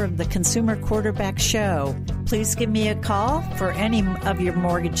Mortgage, a member of the Consumer Quarterback Show. Please give me a call for any of your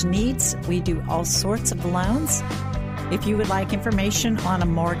mortgage needs. We do all sorts of loans. If you would like information on a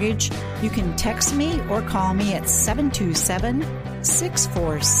mortgage, you can text me or call me at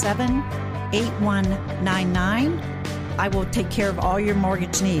 727-647-8199. I will take care of all your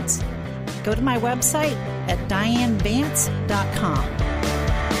mortgage needs. Go to my website at dianevance.com.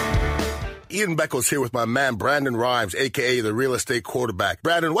 Ian Beckles here with my man Brandon Rhymes, a.k.a. the real estate quarterback.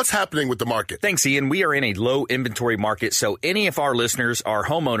 Brandon, what's happening with the market? Thanks, Ian. We are in a low inventory market, so any of our listeners are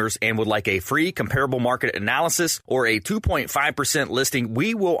homeowners and would like a free comparable market analysis or a 2.5% listing,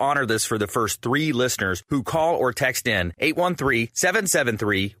 we will honor this for the first 3 listeners who call or text in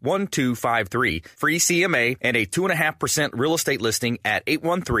 813-773-1253. Free CMA and a 2.5% real estate listing at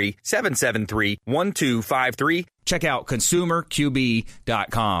 813-773-1253. Check out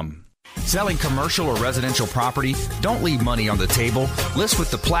consumerqb.com. Selling commercial or residential property? Don't leave money on the table. List with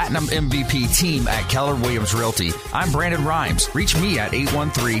the Platinum MVP team at Keller Williams Realty. I'm Brandon Rhymes. Reach me at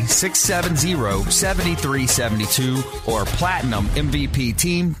 813-670-7372 or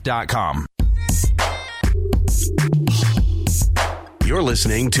platinummvpteam.com. You're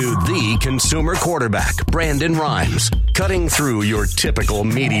listening to the Consumer Quarterback, Brandon Rhymes, cutting through your typical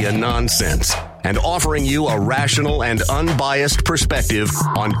media nonsense and offering you a rational and unbiased perspective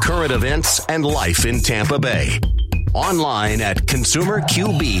on current events and life in Tampa Bay. Online at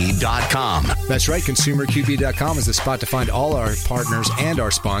consumerqb.com. That's right. ConsumerQB.com is the spot to find all our partners and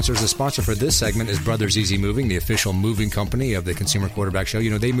our sponsors. The sponsor for this segment is Brothers Easy Moving, the official moving company of the Consumer Quarterback Show.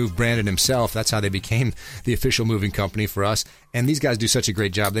 They moved Brandon himself. That's how they became the official moving company for us. And these guys do such a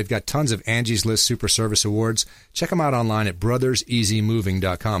great job. They've got tons of Angie's List Super Service Awards. Check them out online at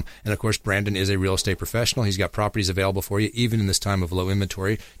brotherseasymoving.com. And, of course, Brandon is a real estate professional. He's got properties available for you, even in this time of low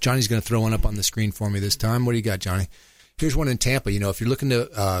inventory. Johnny's going to throw one up on the screen for me this time. What do you got, Johnny? Here's one in Tampa. If you're looking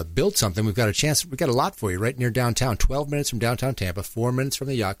to build something, we've got a chance. We've got a lot for you right near downtown, 12 minutes from downtown Tampa, 4 minutes from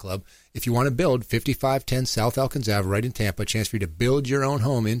the Yacht Club. If you want to build 5510 South Elkins Ave right in Tampa, a chance for you to build your own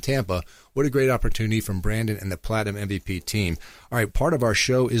home in Tampa. What a great opportunity from Brandon and the Platinum MVP team. All right, part of our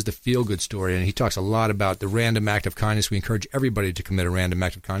show is the feel-good story, and he talks a lot about the random act of kindness. We encourage everybody to commit a random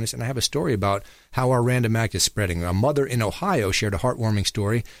act of kindness, and I have a story about how our random act is spreading. A mother in Ohio shared a heartwarming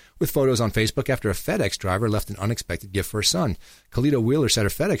story with photos on Facebook after a FedEx driver left an unexpected gift for her son. Kalita Wheeler said her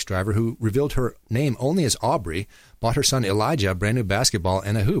FedEx driver, who revealed her name only as Aubrey, bought her son Elijah a brand new basketball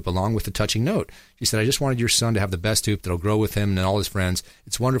and a hoop, along with a touching note. She said, "I just wanted your son to have the best hoop that'll grow with him and all his friends.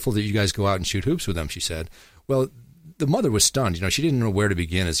 It's wonderful that you guys go out and shoot hoops with them," she said. Well, the mother was stunned. She didn't know where to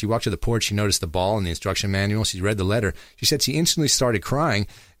begin. As she walked to the porch, she noticed the ball and the instruction manual. She read the letter. She said she instantly started crying.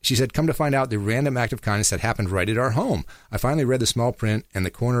 She said, "Come to find out, the random act of kindness that happened right at our home. I finally read the small print and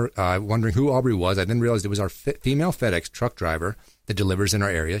the corner, wondering who Aubrey was. I then realized it was our female FedEx truck driver that delivers in our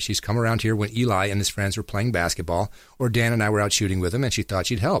area. She's come around here when Eli and his friends were playing basketball, or Dan and I were out shooting with him, and she thought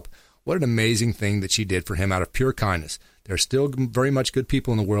she'd help. What an amazing thing that she did for him out of pure kindness. There are still very much good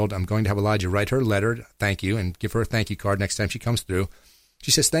people in the world. I'm going to have Elijah write her a letter, thank you, and give her a thank you card next time she comes through.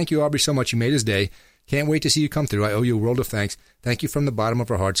 She says, thank you, Aubrey, so much. You made his day. Can't wait to see you come through. I owe you a world of thanks. Thank you from the bottom of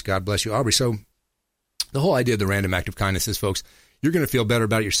our hearts. God bless you, Aubrey. So the whole idea of the random act of kindness is, folks, you're going to feel better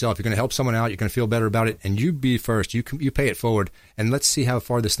about it yourself. You're going to help someone out. You're going to feel better about it. And you be first. You pay it forward. And let's see how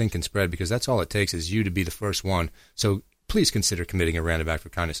far this thing can spread, because that's all it takes is you to be the first one. So please consider committing a random act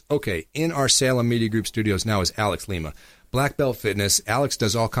of kindness. Okay, in our Salem Media Group studios now is Alex Lima, Black Belt Fitness. Alex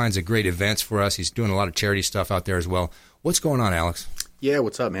does all kinds of great events for us. He's doing a lot of charity stuff out there as well. What's going on, Alex? Yeah,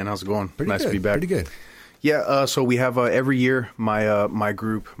 what's up, man? How's it going? Pretty nice good, to be back. Pretty good. Yeah, so we have every year my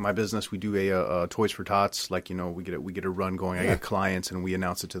group, my business, we do a Toys for Tots. Like, we get a run going. I get clients and we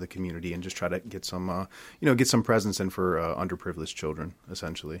announce it to the community and just try to get some get some presents in for underprivileged children,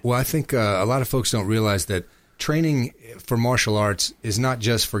 essentially. Well, I think a lot of folks don't realize that training for martial arts is not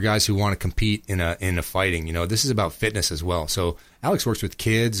just for guys who want to compete in a fighting. This is about fitness as well. So Alex works with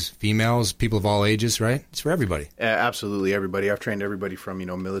kids, females, people of all ages, right? It's for everybody. Absolutely, everybody. I've trained everybody from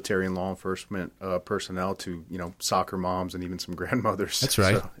military and law enforcement personnel to soccer moms and even some grandmothers. That's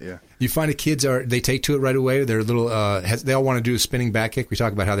right. So, yeah. You find the kids they take to it right away. They're little. They all want to do a spinning back kick. We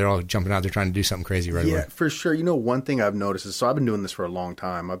talk about how they're all jumping out. They're trying to do something crazy right away. Yeah, for sure. One thing I've noticed is, so I've been doing this for a long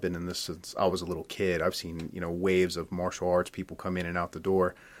time. I've been in this since I was a little kid. I've seen waves of martial arts people come in and out the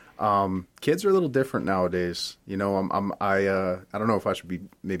door. Kids are a little different nowadays. I don't know if I should be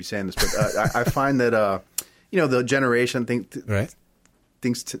maybe saying this, but I find that the generation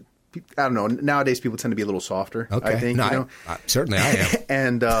thinks I don't know. Nowadays, people tend to be a little softer. Okay. I think. No, certainly I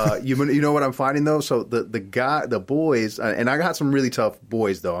am. And you know what I'm finding though. So the boys, and I got some really tough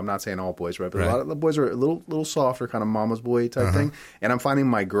boys though. I'm not saying all boys, right? But a lot of the boys are a little softer, kind of mama's boy type thing. And I'm finding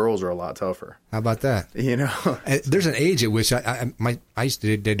my girls are a lot tougher. How about that? There's an age at which I used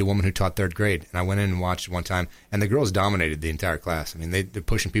to date a woman who taught third grade, and I went in and watched one time, and the girls dominated the entire class. I mean, they're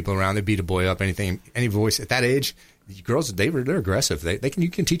pushing people around. They beat a boy up. Any voice at that age. Girls, they're aggressive. You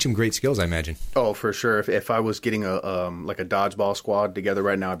can teach them great skills, I imagine. Oh, for sure. If I was getting a dodgeball squad together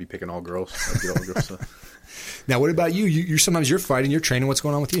right now, I'd be picking all girls. So. Now, what about you? You're sometimes you're fighting, you're training. What's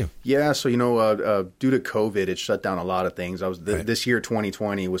going on with you? Yeah, so due to COVID, it shut down a lot of things. This year,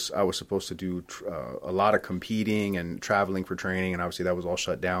 2020, I was supposed to do a lot of competing and traveling for training, and obviously that was all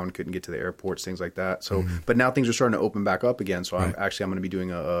shut down. Couldn't get to the airports, things like that. So, but now things are starting to open back up again. So I'm going to be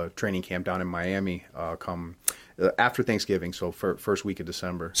doing a training camp down in Miami after Thanksgiving, so for first week of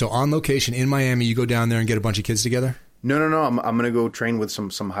December. So on location in Miami, you go down there and get a bunch of kids together? No. I'm going to go train with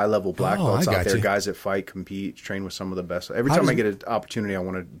some high-level black belts out there, guys that fight, compete, train with some of the best. Every time I get an opportunity, I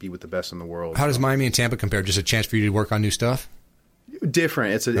want to be with the best in the world. How does Miami and Tampa compare? Just a chance for you to work on new stuff?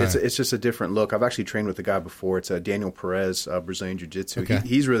 Different. It's just a different look. I've actually trained with a guy before. It's Daniel Perez, Brazilian Jiu-Jitsu. Okay.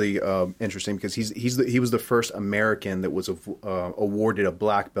 He's really interesting because he was the first American that was awarded a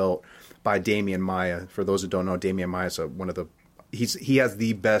black belt by Damian Maia. For those who don't know, Damian Maia is he has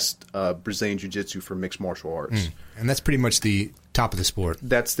the best Brazilian Jiu-Jitsu for mixed martial arts. And that's pretty much the top of the sport.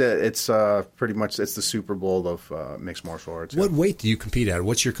 It's pretty much the Super Bowl of mixed martial arts. What weight do you compete at?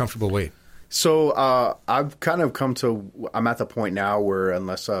 What's your comfortable weight? So I've kind of I'm at the point now where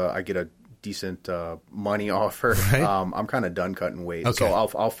unless I get a decent money offer, I'm kind of done cutting weight. Okay. So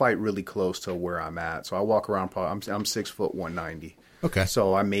I'll fight really close to where I'm at. So I walk around, I'm 6 foot 190. Okay.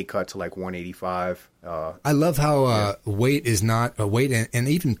 So I may cut to like 185. I love how weight is not weight, and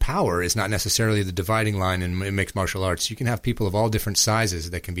even power is not necessarily the dividing line in mixed martial arts. You can have people of all different sizes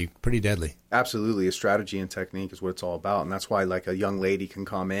that can be pretty deadly. Absolutely, a strategy and technique is what it's all about, and that's why like a young lady can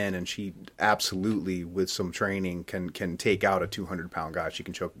come in and she absolutely, with some training, can take out a 200-pound guy. She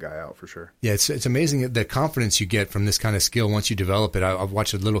can choke a guy out for sure. Yeah, it's amazing the confidence you get from this kind of skill once you develop it. I've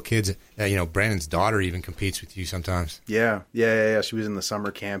watched the little kids. Brandon's daughter even competes with you sometimes. Yeah. She was in the summer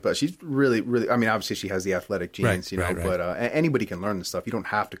camp. She's really, really. I mean, obviously she has the athletic genes, right. But anybody can learn this stuff. You don't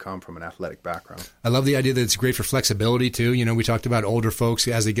have to come from an athletic background. I love the idea that it's great for flexibility too. We talked about older folks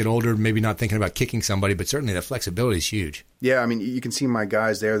as they get older, maybe not thinking about kicking somebody, but certainly the flexibility is huge. Yeah, I mean, you can see my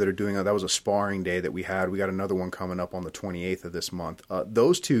guys there that are doing that was a sparring day that we had. We got another one coming up on the 28th of this month.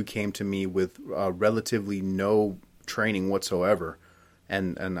 Those two came to me with relatively no training whatsoever,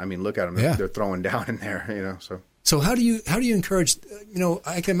 and I mean, look at them; they're throwing down in there, So how do you encourage?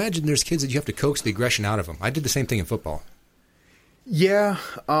 I can imagine there's kids that you have to coax the aggression out of them. I did the same thing in football. Yeah,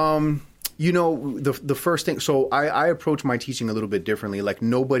 You know, the first thing. So I approach my teaching a little bit differently. Like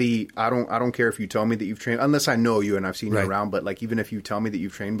nobody, I don't care if you tell me that you've trained, unless I know you and I've seen you around. But like even if you tell me that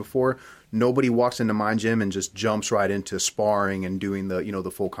you've trained before, nobody walks into my gym and just jumps right into sparring and doing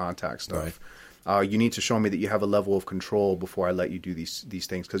the full contact stuff. Right. You need to show me that you have a level of control before I let you do these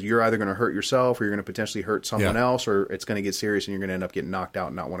things, because you're either going to hurt yourself or you're going to potentially hurt someone else, or it's going to get serious and you're going to end up getting knocked out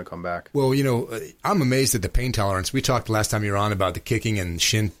and not want to come back. Well, I'm amazed at the pain tolerance. We talked last time you were on about the kicking and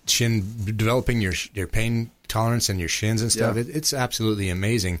shin developing your pain tolerance and your shins and stuff. Yeah. It's absolutely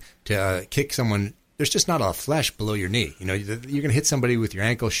amazing to kick someone. There's just not a flesh below your knee. You're going to hit somebody with your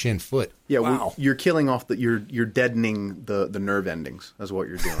ankle, shin, foot. Yeah, wow. Well, you're killing off you're deadening the nerve endings. That's what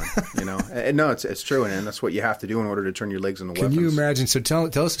you're doing. And no, it's true, and that's what you have to do in order to turn your legs into weapons. Can you imagine? So tell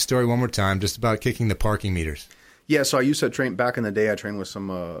us a story one more time, just about kicking the parking meters. Yeah, so I used to train back in the day. I trained with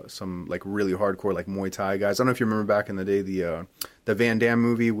some like really hardcore like Muay Thai guys. I don't know if you remember back in the day the Van Damme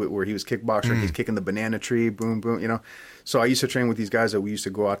movie where he was kickboxer and he's kicking the banana tree, boom, boom. So I used to train with these guys that we used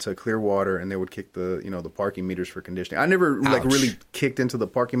to go out to Clearwater and they would kick the parking meters for conditioning. I never like really kicked into the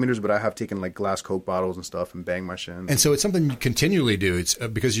parking meters, but I have taken like glass Coke bottles and stuff and banged my shins. And so it's something you continually do. It's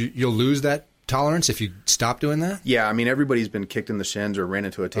because you'll lose that tolerance if you stop doing that? Yeah, I mean, everybody's been kicked in the shins or ran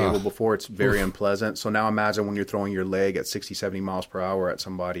into a table before. It's very unpleasant. So now imagine when you're throwing your leg at 60, 70 miles per hour at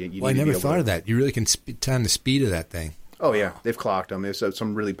somebody. I never thought of that. You really can time the speed of that thing. Oh, yeah. They've clocked them. There's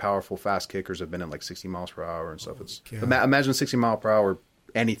some really powerful, fast kickers have been at like 60 miles per hour and stuff. Imagine 60 mile per hour,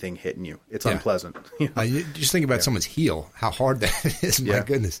 anything hitting you. It's unpleasant. You just think about someone's heel, how hard that is. My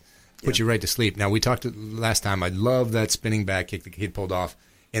goodness. Put you right to sleep. Now, we talked last time. I love that spinning back kick the kid pulled off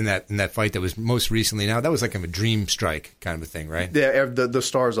in that fight that was most recently. Now, that was like a dream strike kind of a thing, right? Yeah, the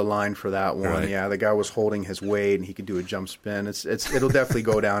stars aligned for that one. Right. Yeah, the guy was holding his weight and he could do a jump spin. It'll definitely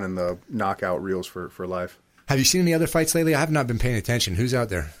go down in the knockout reels for life. Have you seen any other fights lately? I have not been paying attention. Who's out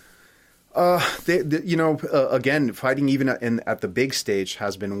there? Again, fighting even at the big stage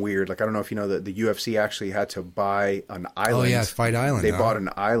has been weird. Like, I don't know if you know that the UFC actually had to buy an island. Oh, yeah, Fight Island. They bought an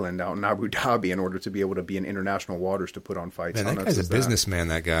island out in Abu Dhabi in order to be able to be in international waters to put on fights. Man, that guy's a businessman,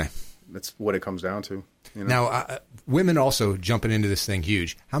 that guy. That's what it comes down to. Now, women also jumping into this thing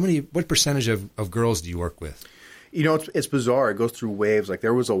huge. What percentage of girls do you work with? It's bizarre. It goes through waves. Like,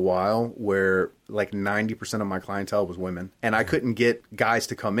 there was a while where like 90% of my clientele was women, and I couldn't get guys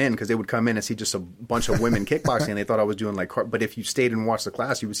to come in because they would come in and see just a bunch of women kickboxing, and they thought I was doing but if you stayed and watched the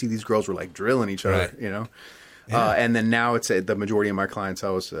class, you would see these girls were like drilling each other, Yeah. And then now it's the majority of my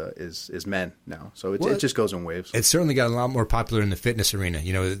clientele is men now, so it just goes in waves. It's certainly got a lot more popular in the fitness arena.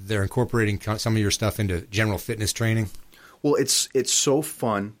 They're incorporating some of your stuff into general fitness training. Well, it's so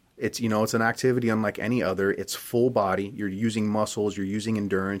fun. It's it's an activity unlike any other. It's full body. You're using muscles. You're using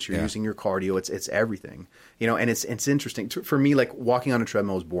endurance. You're using your cardio. It's everything. And it's interesting for me. Like, walking on a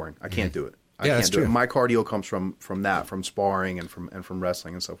treadmill is boring. I can't do it. That's true. My cardio comes from sparring and from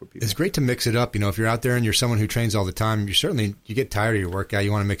wrestling and stuff with people. It's great to mix it up. If you're out there and you're someone who trains all the time, you get tired of your workout.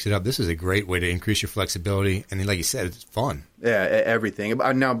 You want to mix it up. This is a great way to increase your flexibility. And like you said, it's fun. Yeah, everything.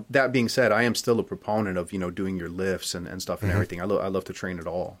 Now, that being said, I am still a proponent of doing your lifts and stuff and everything. I love to train it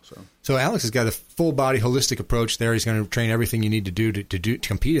all. So Alex has got a full body holistic approach there. He's going to train everything you need to do to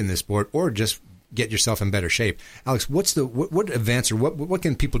compete in this sport, or just get yourself in better shape. Alex, what events or what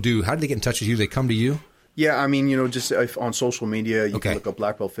can people do? How do they get in touch with you? They come to you? Yeah, I mean, just on social media, you can look up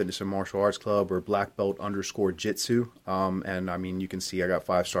Black Belt Fitness and Martial Arts Club or Black Belt _Jitsu. And I mean, you can see I got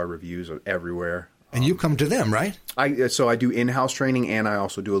 5-star reviews everywhere. And you come to them, right? So I do in-house training, and I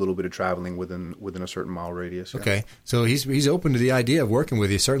also do a little bit of traveling within a certain mile radius. Yeah. Okay, so he's open to the idea of working with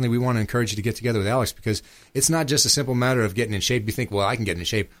you. Certainly, we want to encourage you to get together with Alex, because it's not just a simple matter of getting in shape. You think, well, I can get in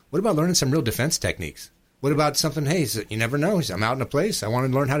shape. What about learning some real defense techniques? What about something, hey, you never know. I'm out in a place. I want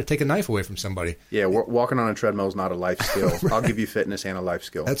to learn how to take a knife away from somebody. Yeah, walking on a treadmill is not a life skill. Right. I'll give you fitness and a life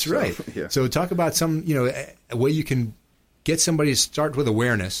skill. That's right. Yeah. So talk about some, a way you can get somebody to start with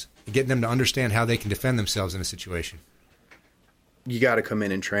awareness, getting them to understand how they can defend themselves in a situation. You got to come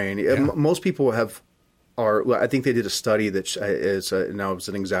in and train. Yeah. Most people I think they did a study that is, now it's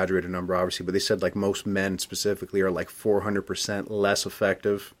an exaggerated number, obviously, but they said like most men specifically are like 400% less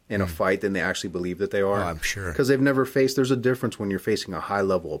effective in a fight than they actually believe that they are. Oh, I'm sure. Because there's a difference when you're facing a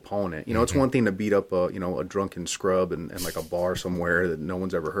high-level opponent. It's one thing to beat up a drunken scrub in like a bar somewhere that no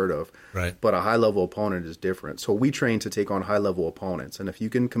one's ever heard of. Right. But a high-level opponent is different. So we train to take on high-level opponents. And if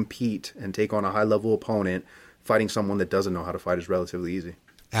you can compete and take on a high-level opponent, fighting someone that doesn't know how to fight is relatively easy.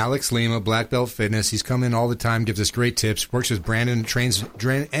 Alex Lima, Black Belt Fitness. He's come in all the time, gives us great tips, works with Brandon, trains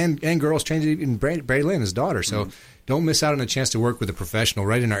and girls, trains even Braylon, his daughter. So don't miss out on a chance to work with a professional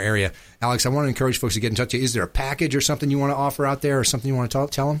right in our area. Alex, I want to encourage folks to get in touch with you. Is there a package or something you want to offer out there or something you want to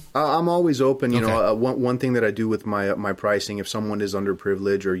tell them? I'm always open. You know, one thing that I do with my pricing, if someone is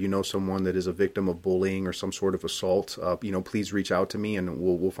underprivileged or you know someone that is a victim of bullying or some sort of assault, please reach out to me and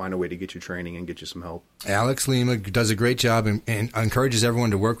we'll find a way to get you training and get you some help. Alex Lima does a great job and encourages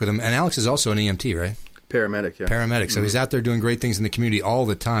everyone to work with him. And Alex is also an EMT, right? Paramedic, yeah. Paramedic. So he's out there doing great things in the community all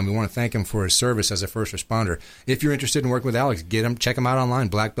the time. We want to thank him for his service as a first responder. If you're interested in working with Alex, check him out online,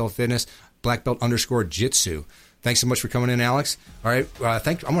 Black Belt Fitness, blackbelt_jitsu. Thanks so much for coming in, Alex. All right, I want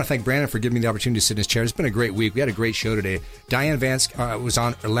to thank Brandon for giving me the opportunity to sit in his chair. It's been a great week. We had a great show today. Diane Vance was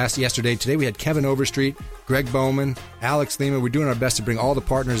on yesterday. Today we had Kevin Overstreet, Greg Bowman, Alex Lima. We're doing our best to bring all the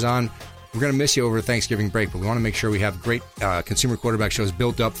partners on. We're going to miss you over the Thanksgiving break, but we want to make sure we have great Consumer Quarterback shows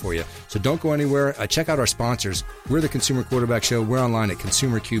built up for you. So don't go anywhere. Check out our sponsors. We're the Consumer Quarterback Show. We're online at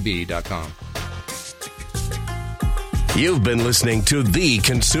consumerqb.com. You've been listening to The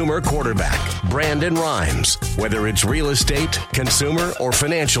Consumer Quarterback, Brandon Rhymes. Whether it's real estate, consumer, or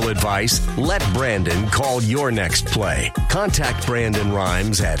financial advice, let Brandon call your next play. Contact Brandon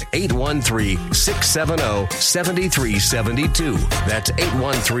Rhymes at 813-670-7372. That's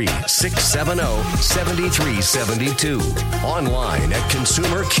 813-670-7372. Online at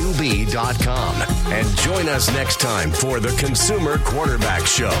consumerqb.com. And join us next time for The Consumer Quarterback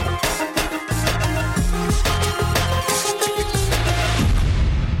Show.